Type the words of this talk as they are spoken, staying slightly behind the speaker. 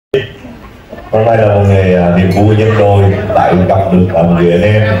Hôm nay là một ngày niềm vui nhân đôi, tại gặp được người anh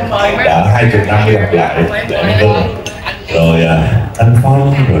em đã 20 năm đi gặp lại để ăn cơm. Rồi anh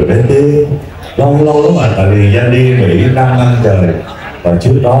Phong, rồi bé Tiên, lâu lắm rồi, tại vì Danh đi Mỹ 5 năm trời. Và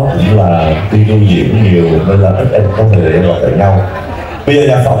trước đó cũng là đi lưu diễn nhiều nên là ít em có thời gian gặp lại nhau. Bây giờ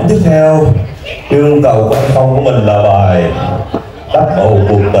nhạc phẩm tiếp theo yêu cầu của anh Phong của mình là bài Đắp Bầu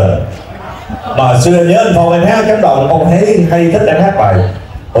Cuộc Tình. Mà xưa nhớ anh Phong em hát cánh đồng, Phong thấy hay thích em hát bài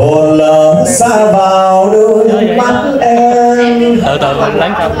hồn lỡ xa vào đôi mắt em. Từ mình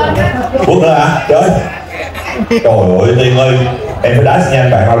lắng không Quốc nữa hả? Trời ơi Tiên ơi, em phải đá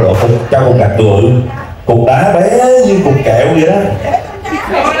nhanh bạn đâu được không? Cho con gạt tựa cục đá bé như cục kẹo vậy đó.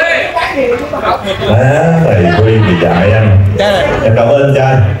 Thầy Huy thì dạy anh. Em cảm ơn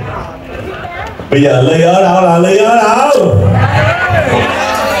trai. Bây giờ Ly ở đâu là Ly ở đâu?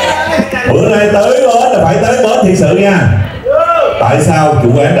 Bữa nay tới bến là phải tới bến thiệt sự nha. Tại sao chủ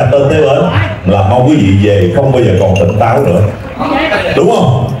quán đặt tên tới bến? Là mong quý vị về không bao giờ còn tỉnh táo nữa, đúng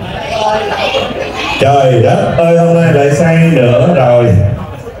không? Trời đất ơi, hôm nay lại say nữa rồi.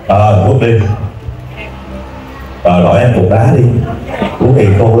 Quốc đi. Đổi em cục đá đi. Uống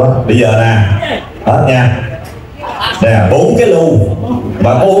hiền cô đó. Bây giờ nè, hết nha. Nè, 4 cái lu.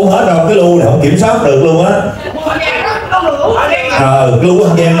 Mà cô uống hết đâu, cái lu này không kiểm soát được luôn á. Lu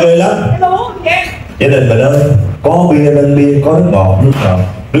ăn gian ghê lắm. Gia đình mình ơi, có bia lên bia, có nước ngọt,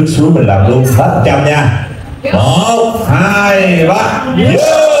 nước suối mình làm luôn. Hết 100 nha. 1, 2, 3, vô.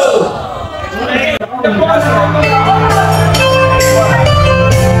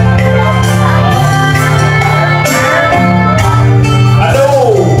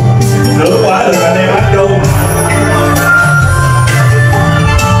 Được quá, được anh em hát chung.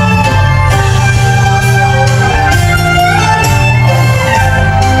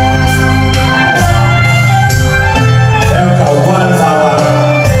 Theo cầu của anh sao ạ?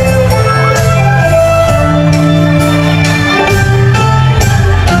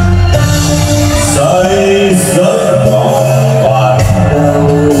 Say giấc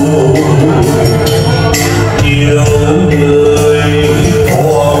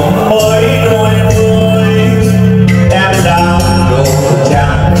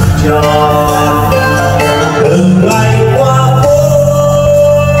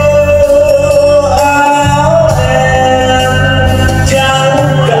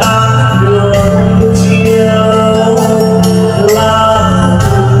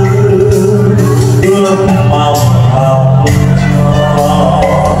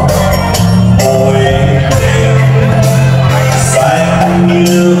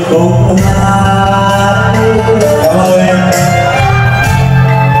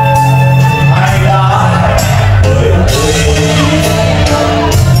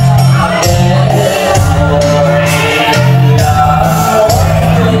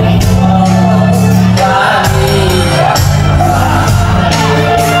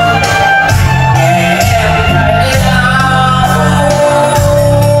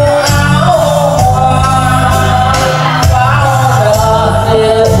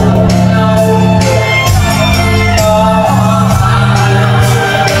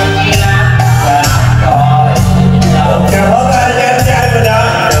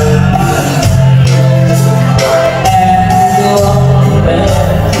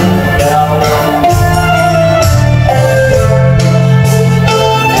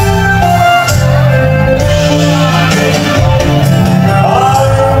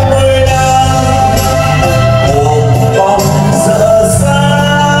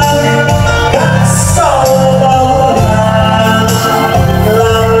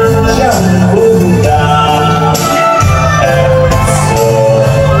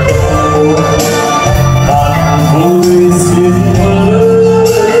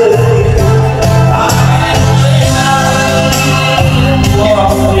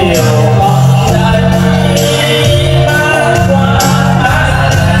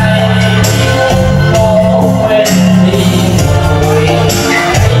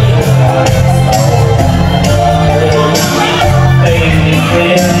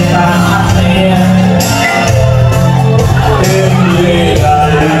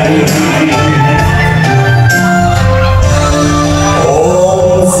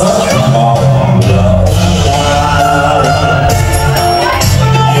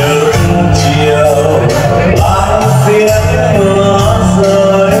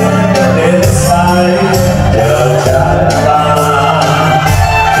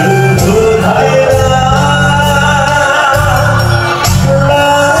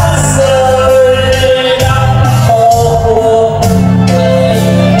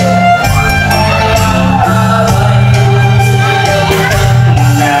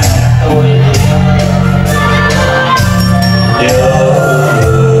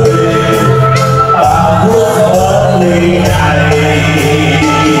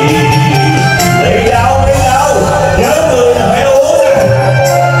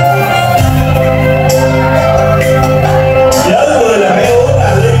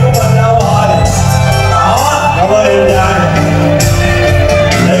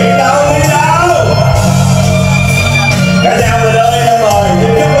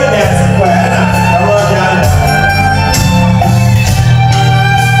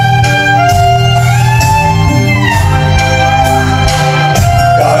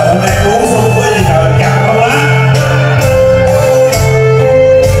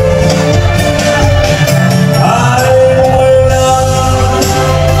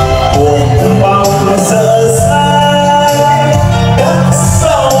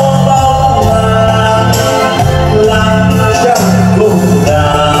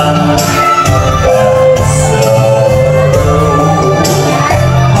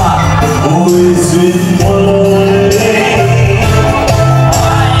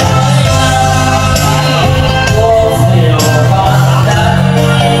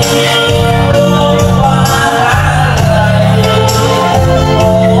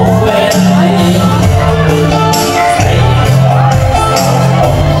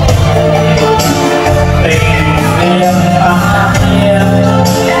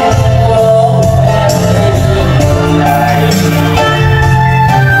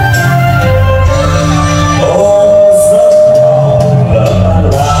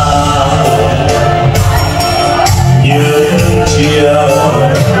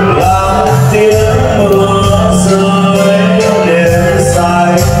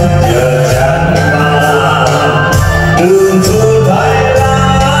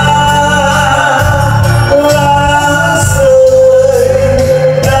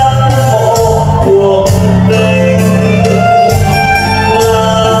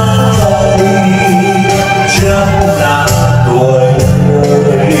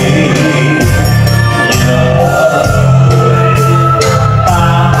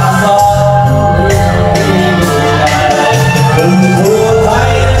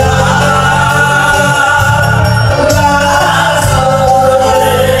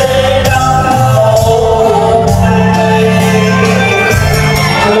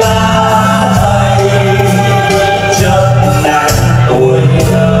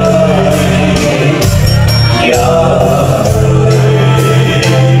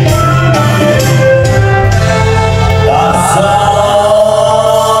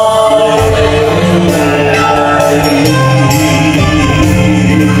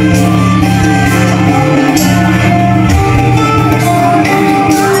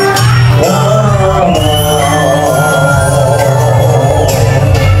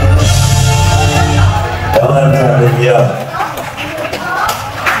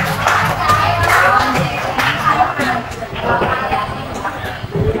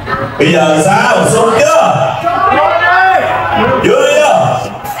Bây giờ sao? Xuống chưa? Dưới chưa?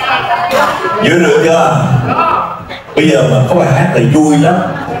 Dưới được chưa? Bây giờ mà có bài hát này vui lắm,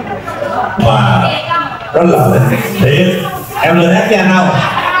 mà rất là thiệt. Em lên hát với anh không?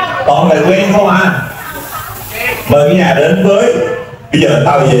 Toàn bài quen không à? Mời cái nhà đến với bây giờ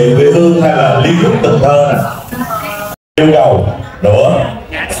tao về quê hương hay là liên khúc Cần Thơ nè. Yêu cầu nữa.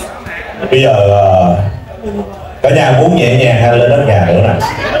 Bây giờ cả nhà muốn nhẹ nhàng hay lên đất nhà nữa nè.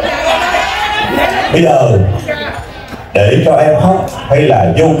 Bây giờ để cho em khóc hay là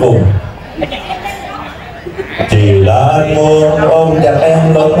vô cùng, chỉ là anh muốn ôm chặt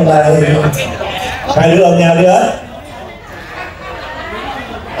em lúc này. Hai đứa ôm nhau đi hết.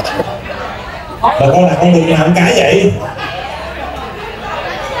 Mà con nào không được làm cái vậy?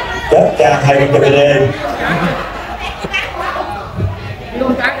 Chết cha thay con cho BD.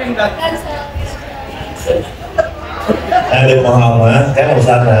 Ăn được màu hồng hả? Cái màu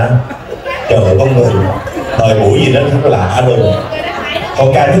xanh hả? Trời ơi con người thời buổi gì đó rất lạ luôn.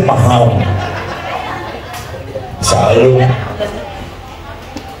 Con trai thích màu hồng, sợ luôn.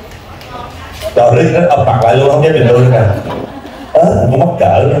 Trời ơi nó ập mặt lại luôn, không dám nhìn luôn nè. Con mắc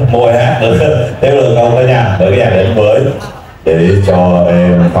cỡ mùi hát được theo lời câu cả nhà, đợi cái nhà đến với để cho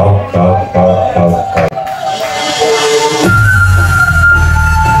em khóc. Em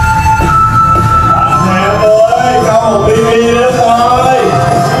ơi, có một BB nữa thôi.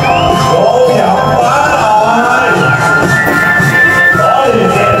 Cố giọng quá rồi. Có gì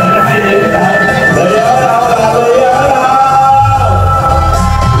hay gì đâu. Đi ở đâu là đi ở đâu.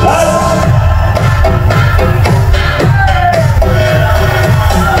 Lên.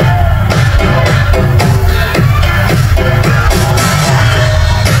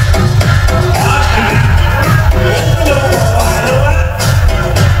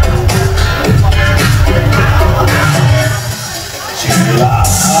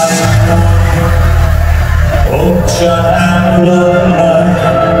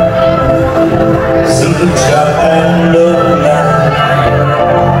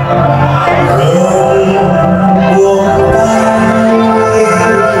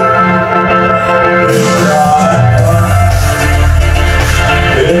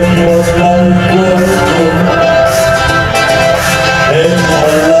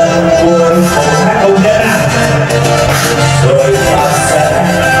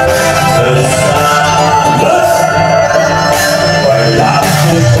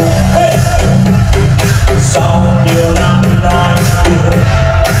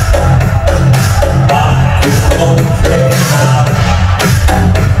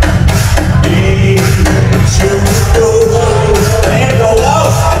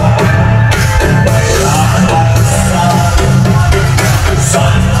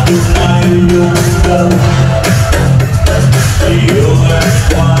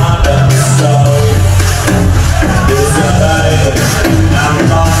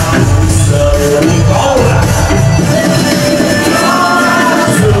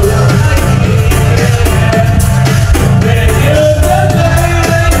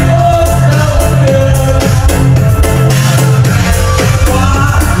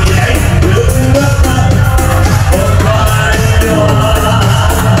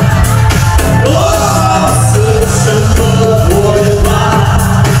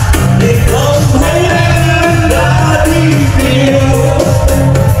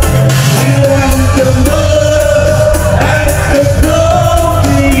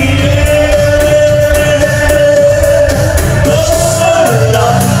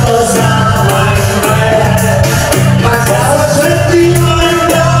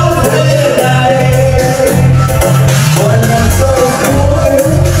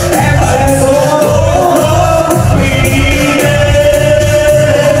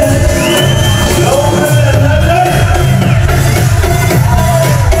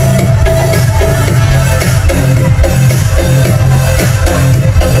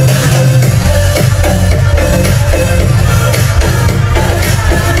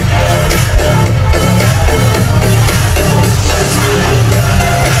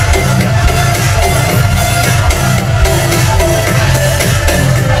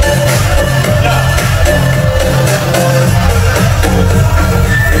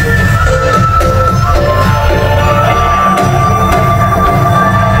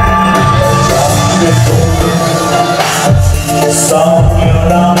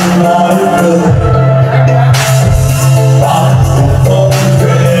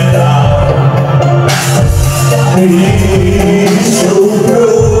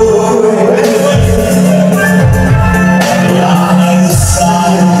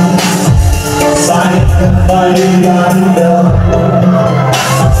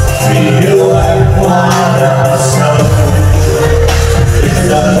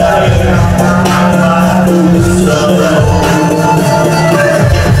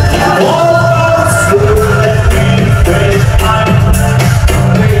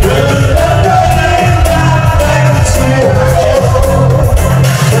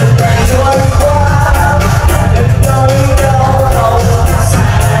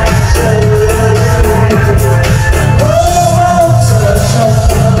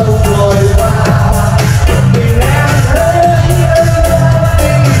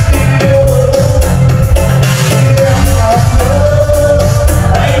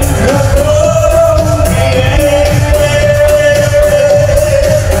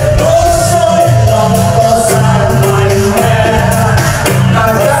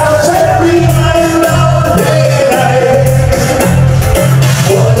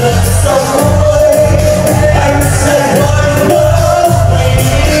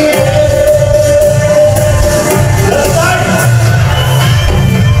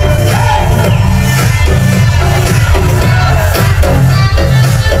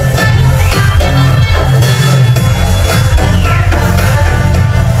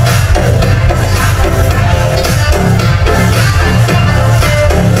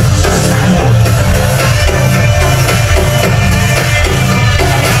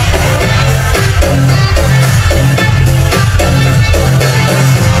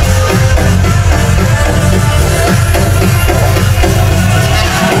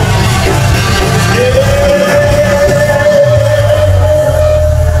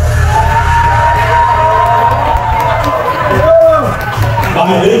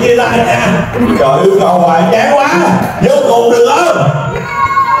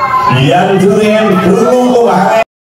 Vì anh thương em thương